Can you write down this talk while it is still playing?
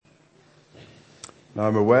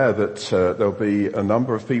I'm aware that there'll be a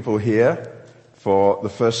number of people here for the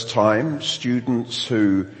first time, students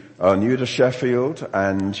who are new to Sheffield,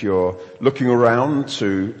 and you're looking around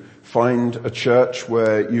to find a church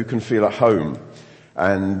where you can feel at home.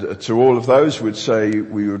 And to all of those, we'd say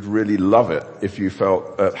we would really love it if you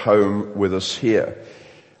felt at home with us here.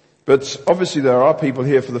 But obviously there are people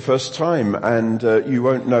here for the first time, and you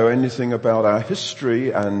won't know anything about our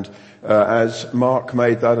history. And as Mark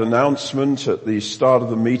made that announcement at the start of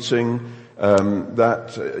the meeting,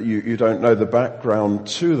 that you don't know the background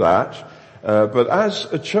to that. But as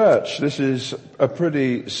a church, this is a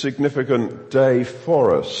pretty significant day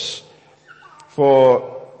for us.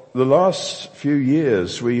 For the last few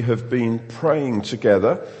years, we have been praying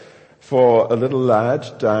together for a little lad,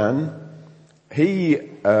 Dan. He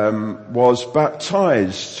was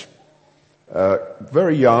baptized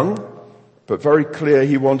very young, but very clear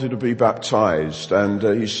he wanted to be baptized. And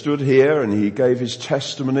he stood here and he gave his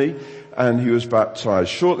testimony and he was baptized.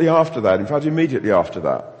 Shortly after that, in fact immediately after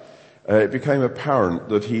that, it became apparent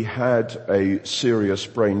that he had a serious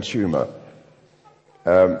brain tumor.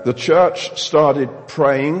 The church started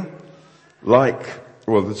praying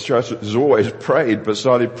the church has always prayed, but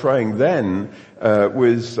started praying then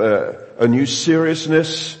with a new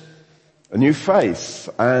seriousness, a new faith.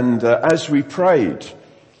 And as we prayed,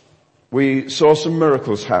 we saw some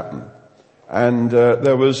miracles happen. And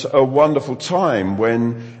there was a wonderful time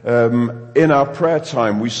when in our prayer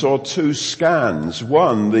time we saw two scans,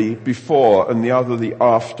 one the before and the other the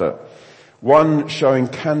after. One showing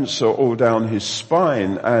cancer all down his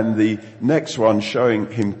spine and the next one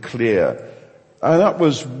showing him clear. And that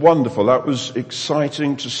was wonderful. That was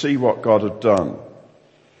exciting to see what God had done.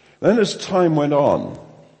 Then as time went on,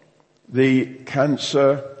 the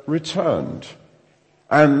cancer returned.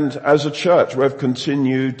 And as a church, we've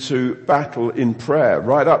continued to battle in prayer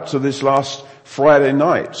right up to this last Friday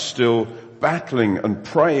night, still battling and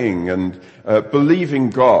praying and believing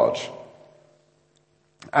God.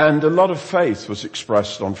 And a lot of faith was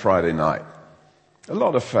expressed on Friday night. A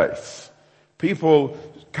lot of faith. People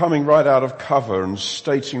coming right out of cover and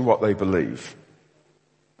stating what they believe.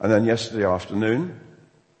 And then yesterday afternoon,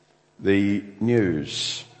 the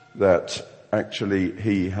news that actually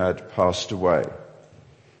he had passed away.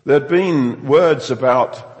 There had been words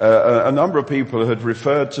about a number of people had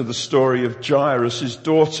referred to the story of Jairus'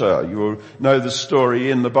 daughter. You will know the story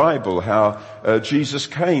in the Bible, how Jesus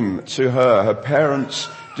came to her parents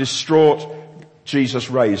distraught, Jesus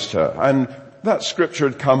raised her. And that scripture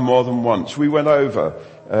had come more than once. We went over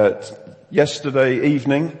yesterday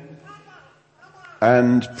evening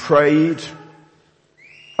and prayed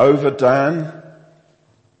over Dan,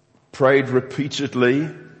 prayed repeatedly,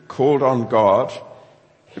 called on God.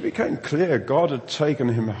 It became clear God had taken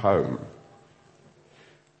him home.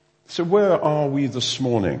 So where are we this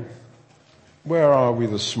morning? Where are we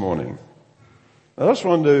this morning? I just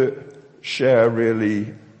want to share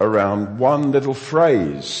really around one little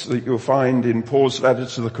phrase that you'll find in Paul's letter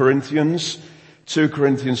to the Corinthians, 2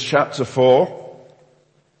 Corinthians chapter 4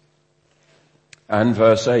 and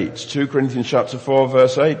verse 8. 2 Corinthians chapter 4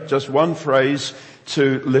 verse 8, just one phrase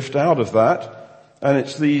to lift out of that, and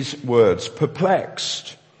it's these words: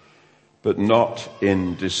 perplexed, but not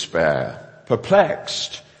in despair.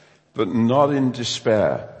 Perplexed, but not in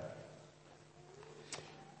despair.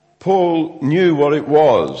 Paul knew what it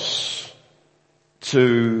was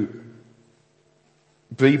to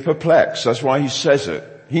be perplexed. That's why he says it.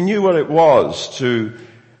 He knew what it was to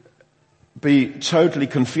be totally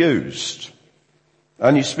confused.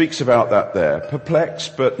 And he speaks about that there.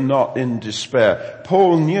 Perplexed, but not in despair.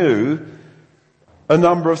 Paul knew a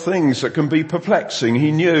number of things that can be perplexing.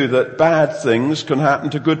 He knew that bad things can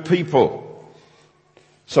happen to good people.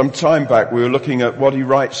 Some time back we were looking at what he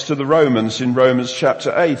writes to the Romans in Romans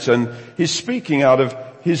chapter 8, and he's speaking out of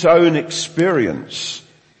his own experience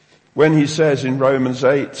when he says in Romans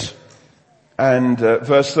 8 and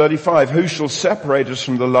verse 35, who shall separate us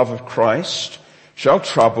from the love of Christ? Shall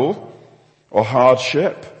trouble or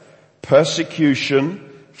hardship, persecution,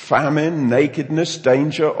 famine, nakedness,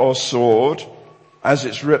 danger or sword? As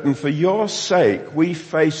it's written, for your sake we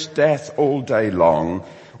face death all day long.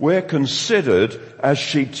 We're considered as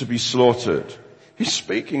sheep to be slaughtered. He's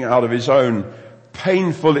speaking out of his own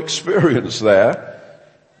painful experience there.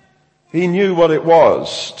 He knew what it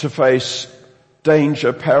was to face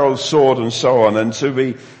danger, peril, sword and so on, and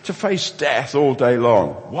to face death all day long.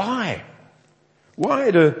 Why?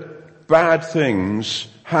 Why do bad things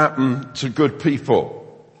happen to good people?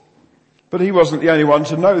 But he wasn't the only one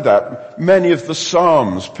to know that. Many of the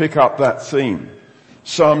Psalms pick up that theme.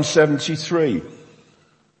 Psalm 73.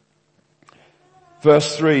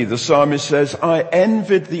 Verse 3, the psalmist says, I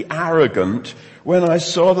envied the arrogant when I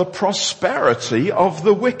saw the prosperity of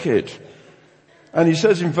the wicked. And he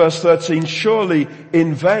says in verse 13, surely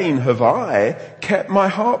in vain have I kept my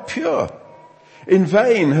heart pure. In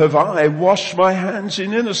vain have I washed my hands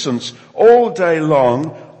in innocence. All day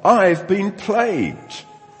long I've been plagued.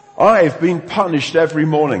 I've been punished every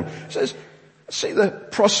morning. He says, see the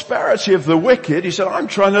prosperity of the wicked. He said, I'm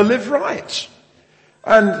trying to live right.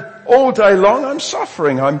 And all day long I'm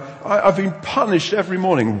suffering. I've been punished every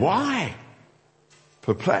morning. Why?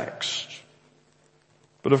 Perplexed.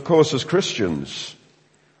 But of course, as Christians,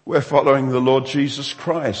 we're following the Lord Jesus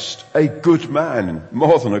Christ, a good man,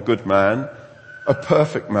 more than a good man, a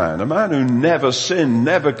perfect man, a man who never sinned,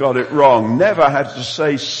 never got it wrong, never had to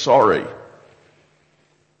say sorry.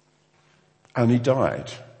 And he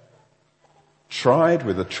died. Tried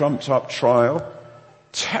with a trumped up trial,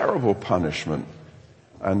 terrible punishment,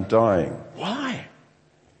 and dying. Why?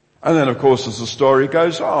 And then of course as the story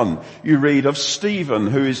goes on, you read of Stephen,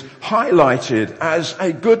 who is highlighted as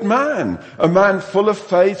a good man, a man full of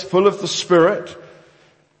faith, full of the Spirit.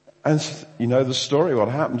 And you know the story, what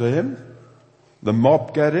happened to him? The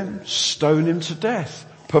mob get him, stone him to death.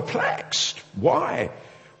 Perplexed. Why?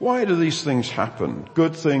 Why do these things happen?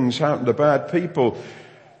 Good things happen to bad people.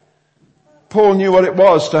 Paul knew what it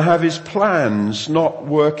was to have his plans not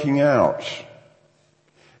working out.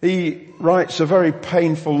 He writes a very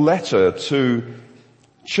painful letter to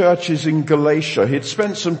churches in Galatia. He'd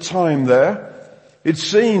spent some time there. He'd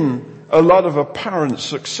seen a lot of apparent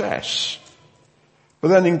success. But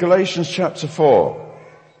then in Galatians chapter 4,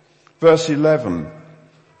 verse 11,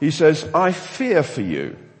 he says, I fear for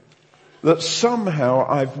you that somehow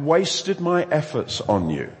I've wasted my efforts on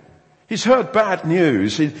you. He's heard bad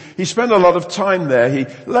news. He spent a lot of time there. He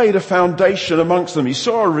laid a foundation amongst them. He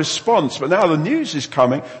saw a response, but now the news is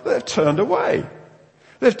coming. They've turned away.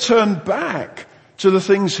 They've turned back to the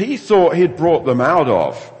things he thought he'd brought them out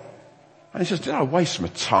of. And he says, did I waste my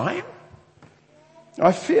time?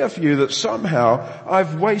 I fear for you that somehow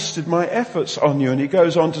I've wasted my efforts on you. And he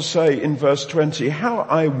goes on to say in verse 20, how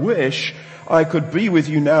I wish I could be with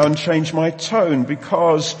you now and change my tone,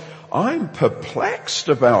 because I'm perplexed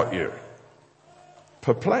about you.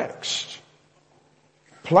 Perplexed.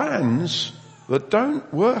 Plans that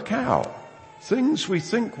don't work out. Things we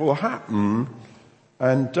think will happen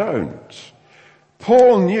and don't.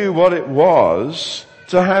 Paul knew what it was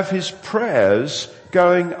to have his prayers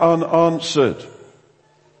going unanswered.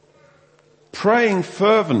 Praying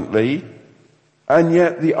fervently, and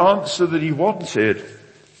yet the answer that he wanted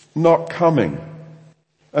not coming.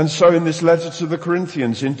 And so in this letter to the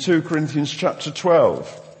Corinthians, in 2 Corinthians chapter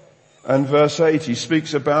 12 and verse 8, he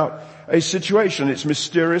speaks about a situation. It's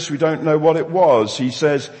mysterious. We don't know what it was. He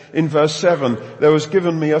says in verse 7, there was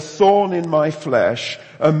given me a thorn in my flesh,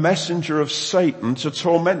 a messenger of Satan to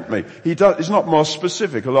torment me. He's not more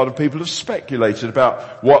specific. A lot of people have speculated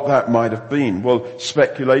about what that might have been. Well,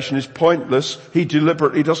 speculation is pointless. He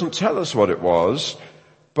deliberately doesn't tell us what it was.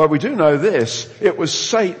 But we do know this. It was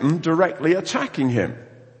Satan directly attacking him.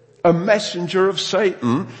 A messenger of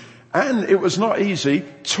Satan, and it was not easy,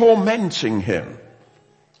 tormenting him.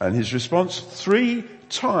 And his response, 3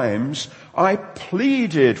 times I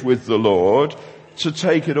pleaded with the Lord to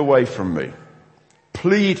take it away from me.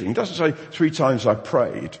 Pleading. He doesn't say 3 times I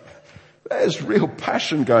prayed. There's real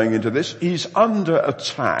passion going into this. He's under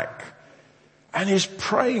attack. And he's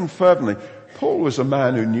praying fervently. Paul was a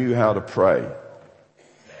man who knew how to pray.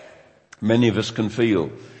 Many of us can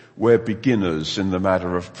feel we're beginners in the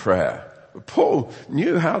matter of prayer. But Paul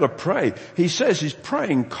knew how to pray. He says he's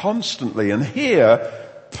praying constantly, and here,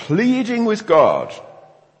 pleading with God.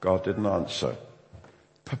 God didn't answer.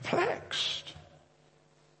 Perplexed.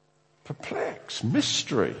 Perplexed.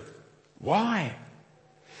 Mystery. Why?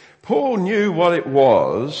 Paul knew what it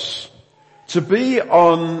was to be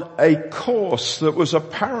on a course that was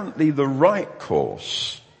apparently the right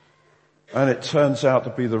course, and it turns out to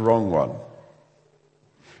be the wrong one.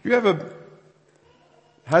 You ever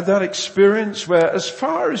had that experience where, as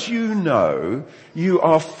far as you know, you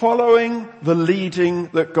are following the leading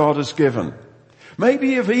that God has given? Maybe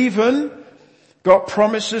you've even got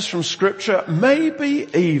promises from Scripture, maybe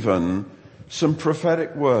even some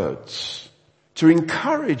prophetic words to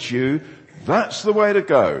encourage you, that's the way to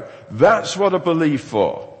go, that's what to believe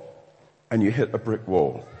for, and you hit a brick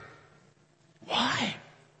wall. Why?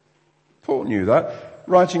 Paul knew that.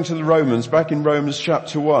 Writing to the Romans, back in Romans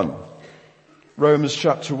chapter 1. Romans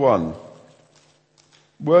chapter 1.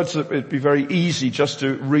 Words that it'd be very easy just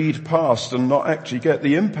to read past and not actually get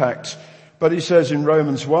the impact. But he says in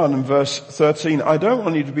Romans 1 and verse 13, I don't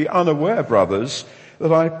want you to be unaware, brothers,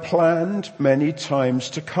 that I planned many times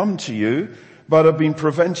to come to you, but have been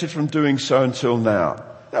prevented from doing so until now.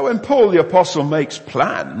 Now when Paul the Apostle makes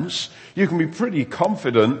plans, you can be pretty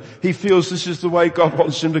confident he feels this is the way God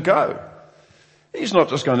wants him to go. He's not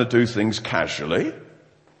just going to do things casually.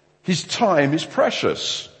 His time is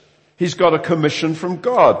precious. He's got a commission from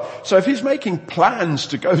God. So if he's making plans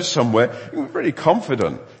to go somewhere, you can be pretty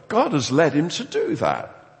confident God has led him to do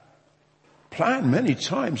that. Planned many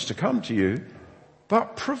times to come to you,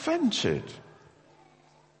 but prevented.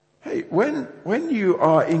 Hey, when you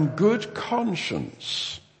are in good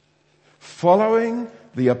conscience, following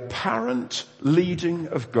the apparent leading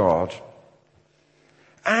of God,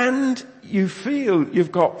 and you feel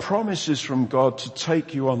you've got promises from God to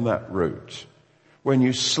take you on that route, when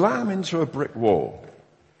you slam into a brick wall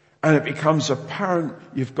and it becomes apparent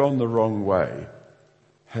you've gone the wrong way,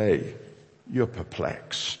 hey, you're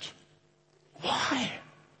perplexed. Why?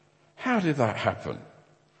 How did that happen?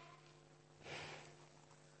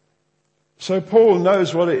 So Paul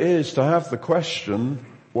knows what it is to have the question,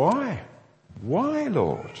 why? Why,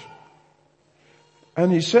 Lord?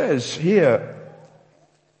 And he says here,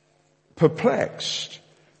 perplexed,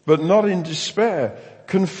 but not in despair,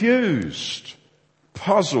 confused,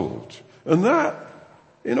 puzzled. And that,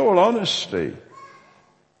 in all honesty,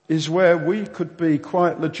 is where we could be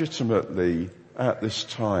quite legitimately at this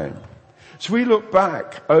time. So we look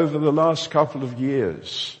back over the last couple of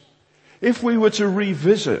years. If we were to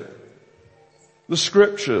revisit the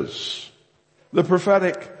scriptures, the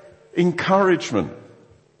prophetic encouragement,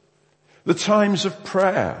 the times of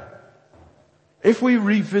prayer, if we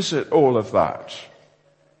revisit all of that,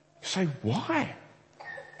 you say, why?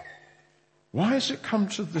 Why has it come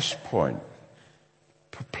to this point?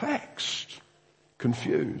 Perplexed,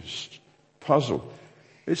 confused, puzzled.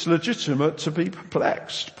 It's legitimate to be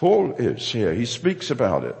perplexed. Paul is here. He speaks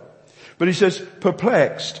about it. But he says,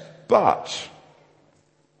 perplexed, but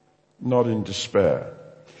not in despair.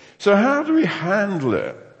 So how do we handle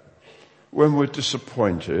it when we're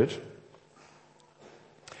disappointed?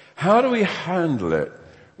 How do we handle it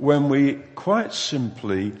when we quite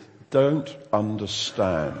simply don't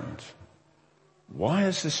understand? Why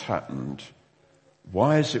has this happened?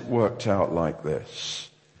 Why has it worked out like this?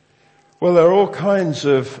 Well, there are all kinds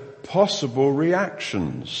of possible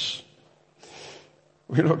reactions.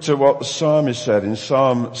 We looked at what the psalmist said in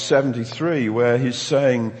Psalm 73, where he's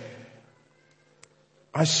saying,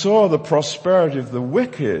 I saw the prosperity of the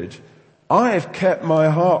wicked. I have kept my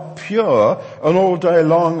heart pure, and all day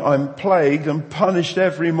long I'm plagued and punished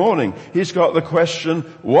every morning. He's got the question,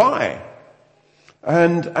 why?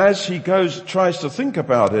 And as he tries to think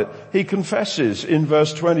about it, he confesses in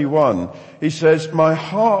verse 21. He says, my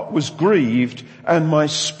heart was grieved and my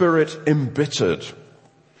spirit embittered.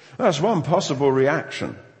 That's one possible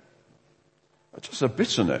reaction. Just a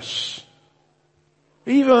bitterness.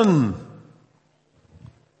 Even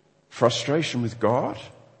frustration with God.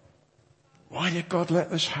 Why did God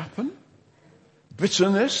let this happen?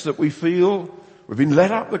 Bitterness that we feel we've been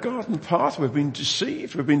led up the garden path, we've been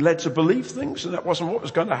deceived, we've been led to believe things and that wasn't what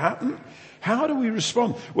was going to happen. How do we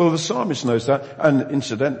respond? Well, the psalmist knows that, and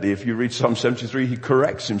incidentally, if you read Psalm 73, he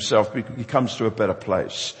corrects himself because he comes to a better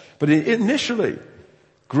place. But initially,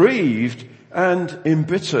 grieved and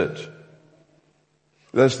embittered.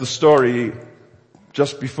 There's the story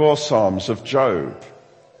just before Psalms of Job.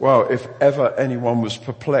 Well, if ever anyone was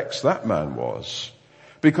perplexed, that man was.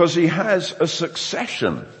 Because he has a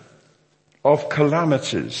succession of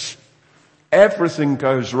calamities. Everything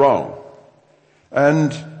goes wrong.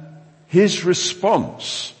 And his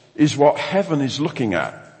response is what heaven is looking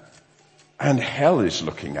at and hell is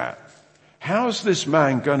looking at. How is this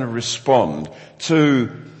man going to respond to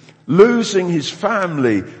losing his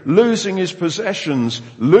family, losing his possessions,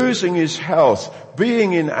 losing his health,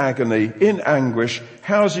 being in agony, in anguish?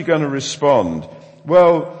 How is he going to respond?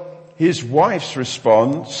 Well, his wife's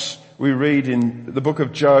response, we read in the book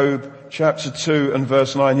of Job, chapter 2 and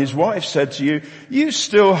verse 9, his wife said to you, you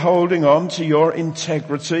still holding on to your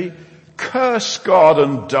integrity? Curse God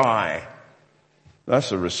and die.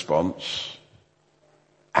 That's a response.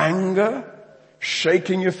 Anger,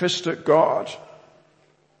 shaking your fist at God.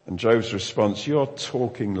 And Job's response, you're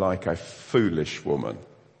talking like a foolish woman.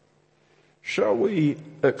 Shall we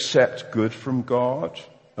accept good from God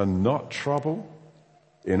and not trouble?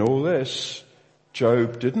 In all this,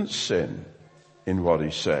 Job didn't sin in what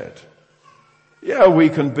he said. Yeah, we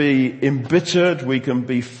can be embittered, we can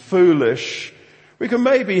be foolish, we can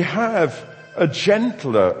maybe have a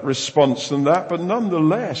gentler response than that, but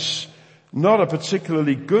nonetheless, not a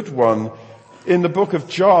particularly good one. In the book of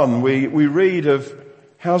John, we read of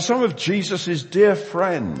how some of Jesus' dear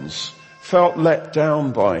friends felt let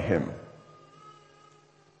down by him.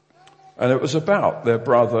 And it was about their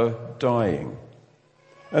brother dying.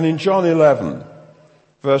 And in John 11,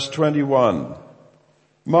 verse 21,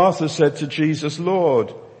 Martha said to Jesus,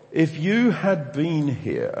 "Lord, if you had been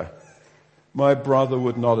here, my brother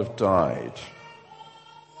would not have died."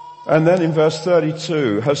 And then in verse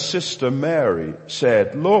 32, her sister Mary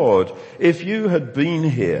said, "Lord, if you had been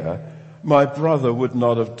here, my brother would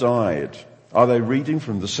not have died." Are they reading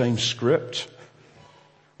from the same script?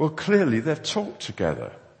 Well, clearly they've talked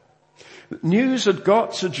together. News had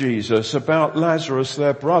got to Jesus about Lazarus,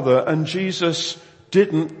 their brother, and Jesus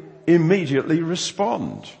didn't immediately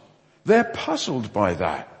respond. They're puzzled by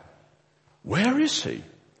that. Where is he?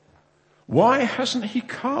 Why hasn't he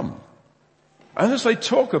come? And as they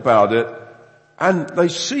talk about it and they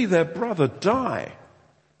see their brother die,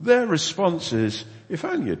 their response is, if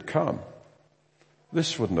only he'd come,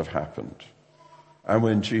 this wouldn't have happened. And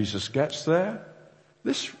when Jesus gets there,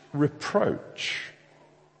 this reproach,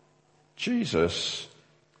 Jesus,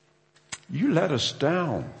 you let us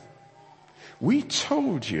down. We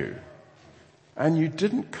told you and you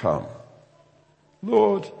didn't come.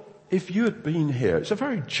 Lord, if you had been here, it's a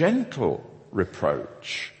very gentle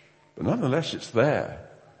reproach, but nonetheless it's there.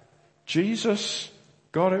 Jesus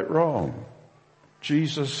got it wrong.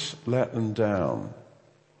 Jesus let them down.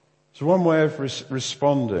 It's one way of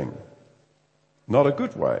responding, not a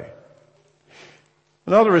good way.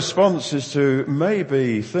 Another response is to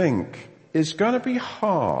maybe think, it's going to be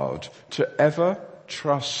hard to ever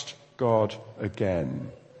trust God again.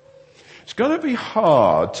 It's going to be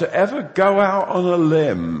hard to ever go out on a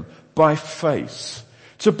limb by faith,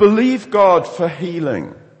 to believe God for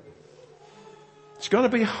healing. It's going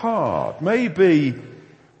to be hard. Maybe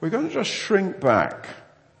we're going to just shrink back.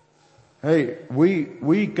 Hey,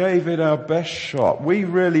 we gave it our best shot. We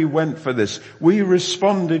really went for this. We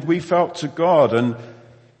responded, we felt to God, and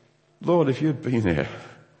Lord, if you'd been here,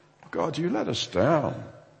 God, you let us down.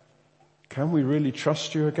 Can we really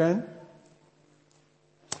trust you again?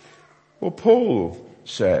 Well, Paul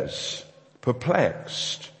says,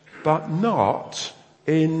 perplexed, but not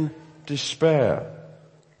in despair.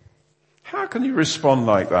 How can he respond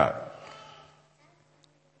like that?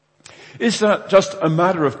 Is that just a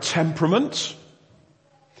matter of temperament?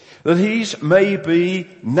 That he's maybe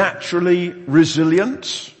naturally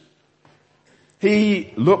resilient?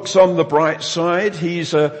 He looks on the bright side.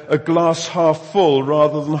 He's a glass half full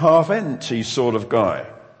rather than half empty sort of guy.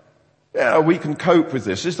 Yeah, we can cope with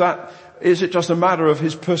this. Is it just a matter of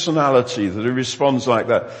his personality that he responds like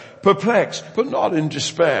that? Perplexed, but not in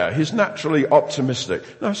despair. He's naturally optimistic.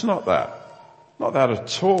 No, it's not that. Not that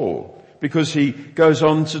at all. Because he goes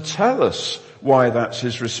on to tell us why that's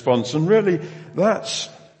his response. And really, that's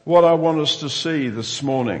what I want us to see this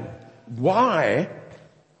morning. Why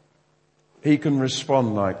he can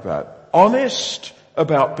respond like that. Honest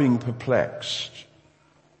about being perplexed,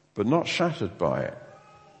 but not shattered by it.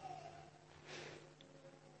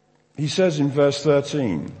 He says in verse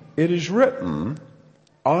 13, "It is written,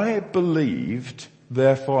 I believed,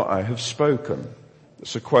 therefore I have spoken."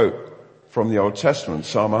 It's a quote from the Old Testament,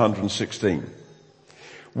 Psalm 116.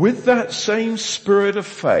 With that same spirit of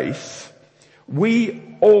faith, we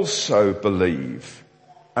also believe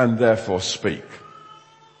and therefore speak.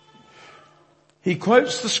 He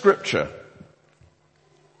quotes the scripture.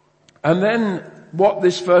 And then what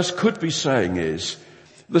this verse could be saying is,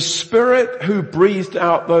 the Spirit who breathed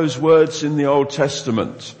out those words in the Old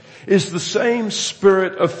Testament is the same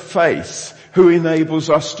Spirit of faith who enables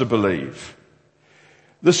us to believe.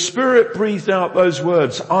 The Spirit breathed out those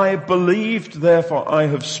words, I believed, therefore I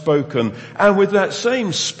have spoken. And with that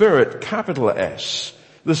same Spirit, capital S,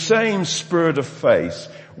 the same Spirit of faith,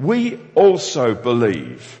 we also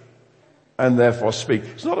believe and therefore speak.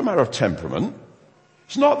 It's not a matter of temperament.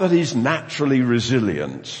 It's not that he's naturally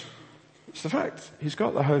resilient. It's the fact he's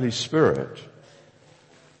got the Holy Spirit.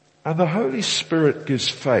 And the Holy Spirit gives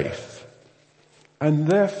faith. And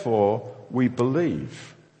therefore we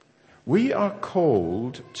believe. We are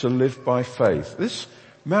called to live by faith. This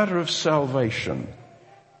matter of salvation,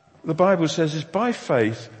 the Bible says, is by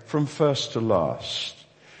faith from first to last.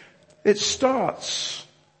 It starts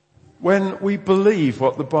when we believe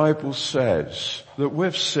what the Bible says, that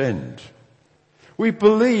we've sinned. We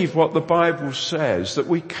believe what the Bible says, that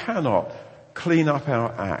we cannot clean up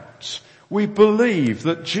our acts. We believe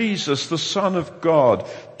that Jesus, the Son of God,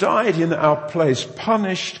 died in our place,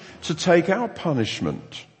 punished to take our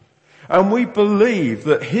punishment. And we believe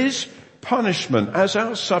that his punishment as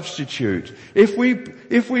our substitute, if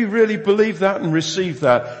we really believe that and receive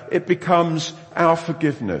that, it becomes our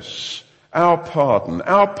forgiveness our pardon,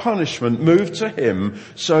 our punishment moved to him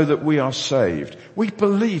so that we are saved. We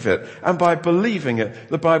believe it, and by believing it,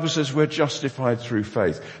 the Bible says we're justified through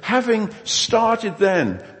faith. Having started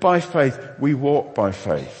then by faith, we walk by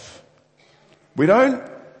faith. We don't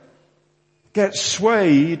get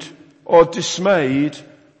swayed or dismayed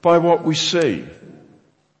by what we see.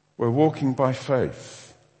 We're walking by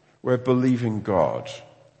faith. We're believing God.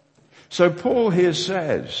 So Paul here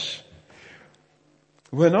says,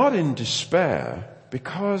 we're not in despair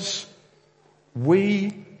because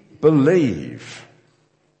we believe.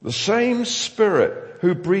 The same Spirit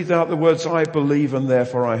who breathed out the words, I believe and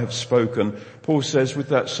therefore I have spoken, Paul says with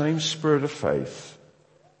that same spirit of faith,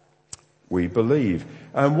 we believe.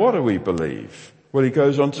 And what do we believe? Well, he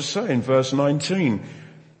goes on to say in verse 19,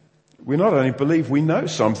 we not only believe, we know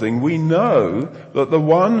something. We know that the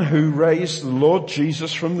one who raised the Lord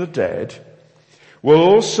Jesus from the dead will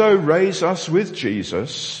also raise us with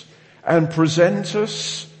Jesus and present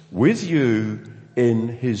us with you in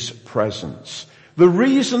his presence. The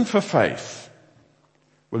reason for faith,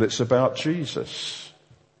 well, it's about Jesus,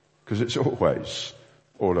 because it's always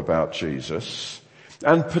all about Jesus.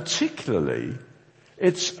 And particularly,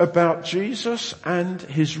 it's about Jesus and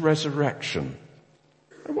his resurrection.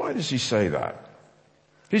 And why does he say that?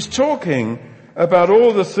 He's talking about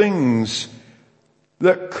all the things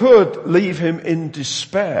that could leave him in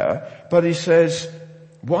despair, but he says,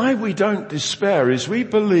 why we don't despair is we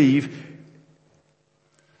believe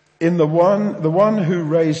in the one who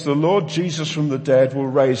raised the Lord Jesus from the dead will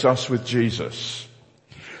raise us with Jesus.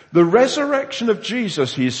 The resurrection of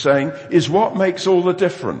Jesus, he's saying, is what makes all the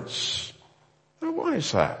difference. Now, why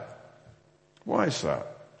is that? Why is that?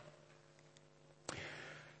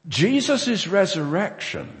 Jesus'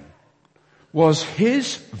 resurrection was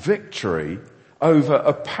his victory over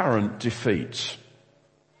apparent defeat.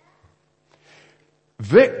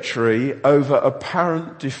 Victory over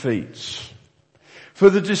apparent defeats. For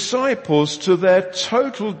the disciples, to their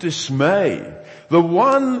total dismay, the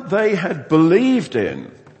one they had believed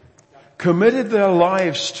in, committed their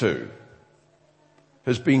lives to,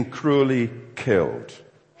 has been cruelly killed.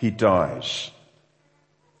 He dies.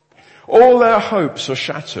 All their hopes are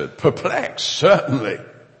shattered, perplexed, certainly.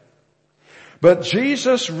 But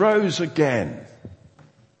Jesus rose again.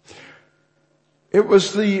 It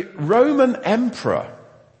was the Roman emperor,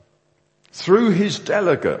 through his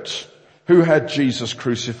delegate, who had Jesus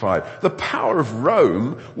crucified. The power of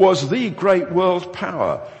Rome was the great world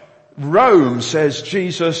power. Rome says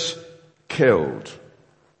Jesus killed.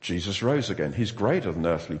 Jesus rose again. He's greater than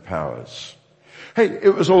earthly powers. Hey,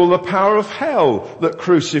 it was all the power of hell that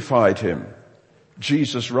crucified him.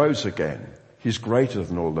 Jesus rose again. He's greater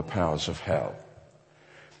than all the powers of hell.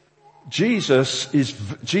 Jesus'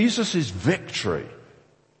 victory,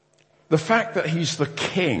 the fact that he's the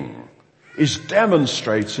king, is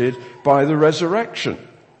demonstrated by the resurrection.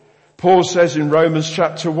 Paul says in Romans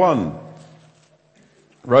chapter 1,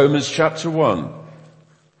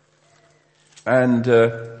 and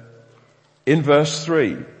in verse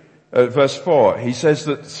 4, he says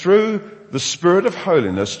that through the Spirit of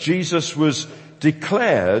holiness, Jesus was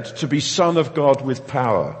declared to be Son of God with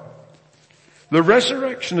power. The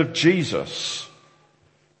resurrection of Jesus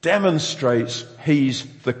demonstrates he's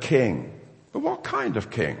the king. But what kind of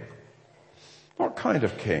king? What kind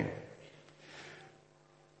of king?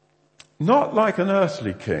 Not like an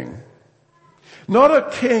earthly king. Not a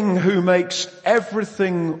king who makes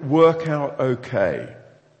everything work out okay.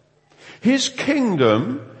 His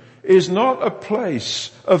kingdom is not a place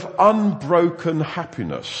of unbroken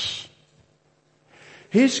happiness.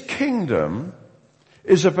 His kingdom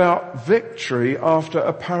is about victory after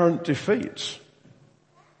apparent defeat.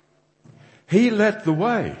 He led the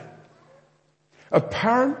way.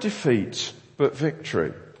 Apparent defeat, but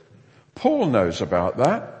victory. Paul knows about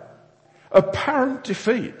that. Apparent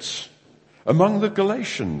defeat among the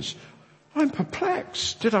Galatians. I'm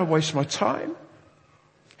perplexed. Did I waste my time?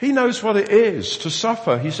 He knows what it is to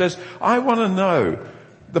suffer. He says, I want to know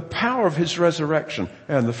the power of his resurrection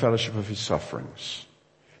and the fellowship of his sufferings.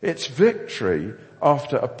 It's victory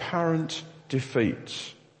after apparent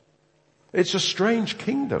defeat. It's a strange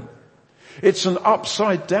kingdom. It's an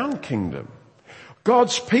upside down kingdom.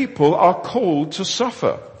 God's people are called to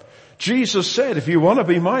suffer. Jesus said, if you want to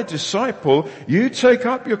be my disciple, you take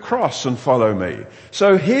up your cross and follow me.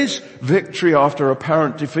 So his victory after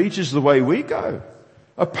apparent defeat is the way we go.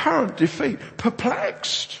 Apparent defeat.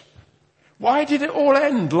 Perplexed. Why did it all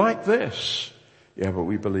end like this? Yeah, but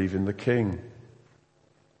we believe in the King.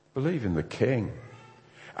 Believe in the King.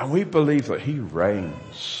 And we believe that he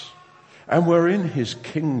reigns. And we're in his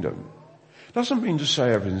kingdom. Doesn't mean to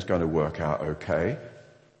say everything's going to work out okay.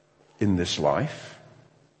 in this life.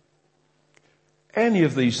 Any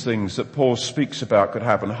of these things that Paul speaks about could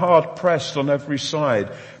happen. Hard pressed on every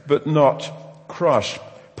side, but not crushed.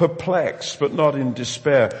 Perplexed, but not in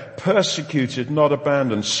despair. Persecuted, not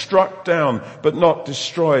abandoned. Struck down, but not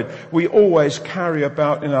destroyed. We always carry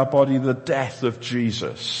about in our body the death of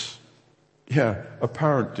Jesus. Yeah,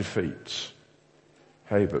 apparent defeats.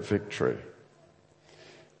 Hey, but victory.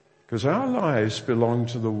 Because our lives belong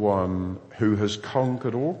to the one who has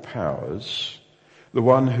conquered all powers, the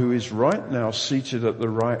one who is right now seated at the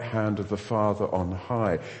right hand of the Father on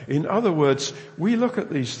high. In other words, we look at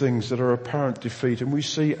these things that are apparent defeat and we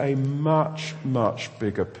see a much, much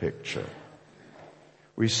bigger picture.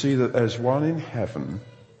 We see that there's one in heaven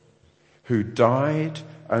who died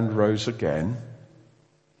and rose again,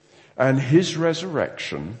 and his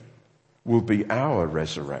resurrection will be our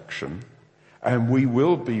resurrection, and we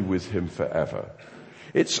will be with him forever.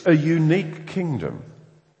 It's a unique kingdom.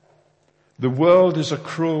 The world is a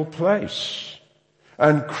cruel place,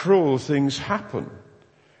 and cruel things happen,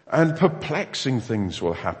 and perplexing things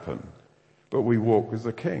will happen. But we walk with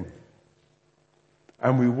the King,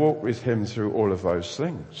 and we walk with him through all of those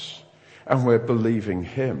things, and we're believing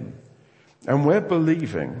him. And we're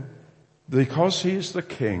believing because he is the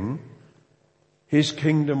King, his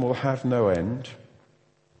kingdom will have no end.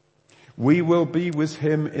 We will be with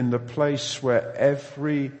him in the place where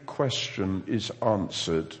every question is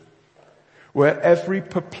answered, where every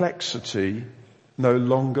perplexity no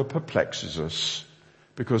longer perplexes us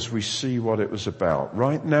because we see what it was about.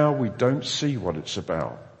 Right now we don't see what it's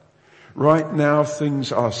about. Right now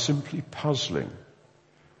things are simply puzzling.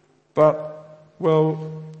 But,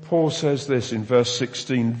 well, Paul says this in verse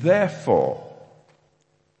 16, therefore,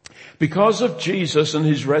 because of Jesus and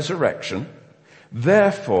his resurrection,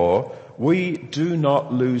 therefore we do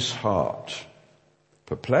not lose heart.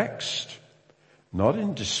 Perplexed, not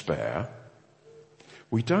in despair.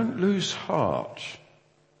 We don't lose heart.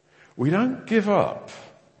 We don't give up.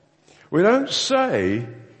 We don't say,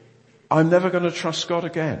 I'm never going to trust God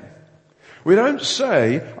again. We don't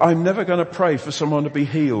say, I'm never going to pray for someone to be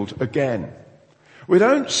healed again. We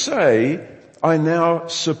don't say, I now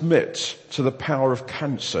submit to the power of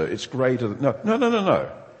cancer. It's greater than...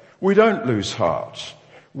 No. We don't lose heart.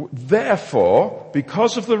 Therefore,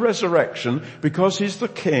 because of the resurrection, because he's the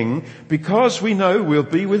King, because we know we'll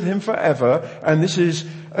be with him forever, and this is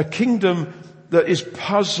a kingdom that is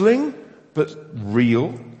puzzling but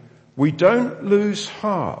real, we don't lose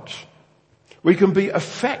heart. We can be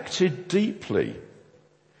affected deeply,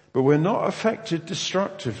 but we're not affected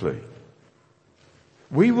destructively.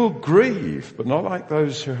 We will grieve, but not like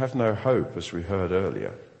those who have no hope, as we heard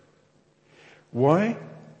earlier. Why?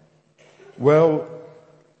 Well,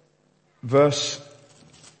 verse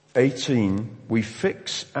 18, we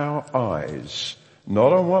fix our eyes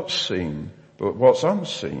not on what's seen, but what's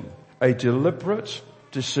unseen. A deliberate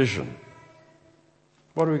decision.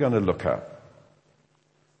 What are we going to look at?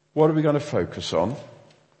 What are we going to focus on?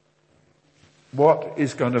 What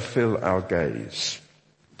is going to fill our gaze?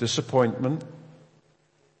 Disappointment,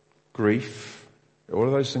 grief, all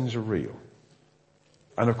of those things are real.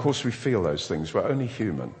 And of course we feel those things. We're only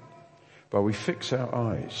human. But we fix our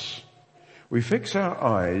eyes. We fix our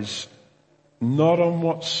eyes not on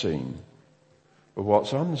what's seen, but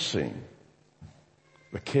what's unseen.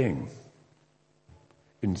 The King,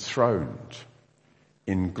 enthroned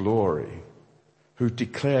in glory, who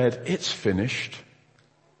declared, it's finished.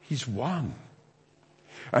 He's won.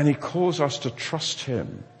 And he calls us to trust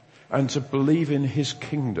him and to believe in his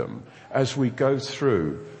kingdom as we go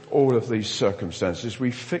through all of these circumstances.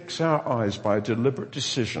 We fix our eyes by a deliberate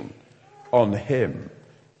decision on him.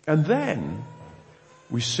 And then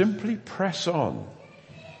we simply press on.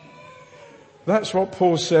 That's what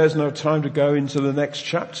Paul says, no time to go into the next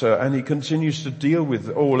chapter, and he continues to deal with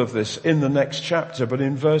all of this in the next chapter. But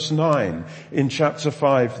in verse 9, in chapter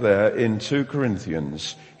 5 there, in 2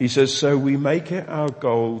 Corinthians, he says, so we make it our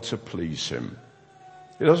goal to please him.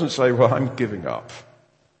 He doesn't say, well, I'm giving up.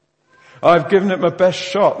 I've given it my best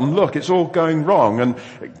shot, and look, it's all going wrong, and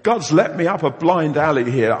God's let me up a blind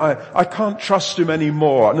alley here. I can't trust him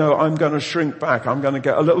anymore. No, I'm going to shrink back. I'm going to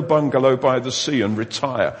get a little bungalow by the sea and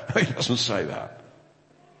retire. He doesn't say that.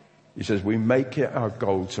 He says, we make it our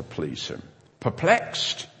goal to please him.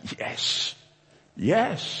 Perplexed? Yes.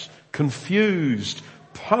 Yes. Confused,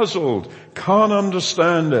 puzzled, can't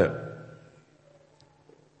understand it.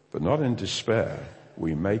 But not in despair.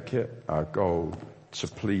 We make it our goal to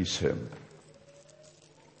please him.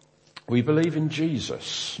 We believe in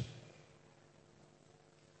Jesus.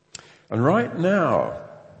 And right now,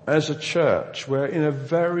 as a church, we're in a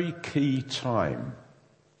very key time.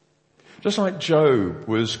 Just like Job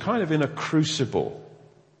was kind of in a crucible,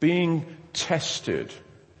 being tested.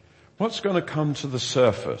 What's going to come to the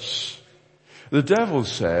surface? The devil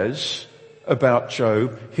says about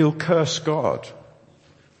Job, he'll curse God.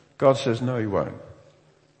 God says, no, he won't.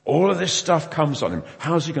 All of this stuff comes on him.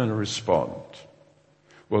 How's he going to respond?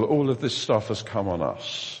 Well, all of this stuff has come on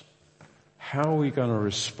us. How are we going to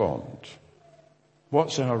respond?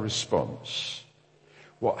 What's our response?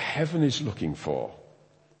 What heaven is looking for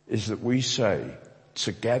is that we say,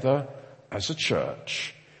 together as a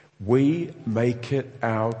church, we make it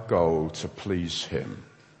our goal to please him.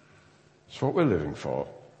 That's what we're living for.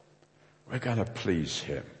 We're going to please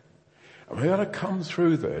him. And we're going to come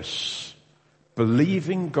through this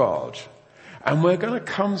believing God. And we're going to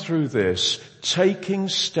come through this taking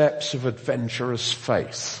steps of adventurous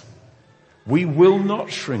faith. We will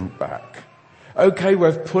not shrink back. Okay,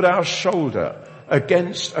 we've put our shoulder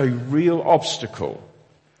against a real obstacle.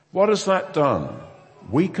 What has that done?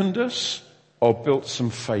 Weakened us or built some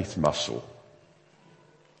faith muscle?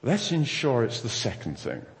 Let's ensure it's the second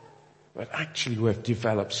thing. But actually we've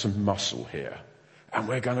developed some muscle here. And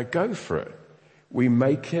we're going to go for it. We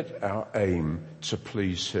make it our aim to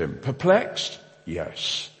please him. Perplexed?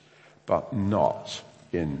 Yes. But not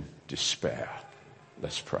in despair.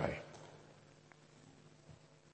 Let's pray.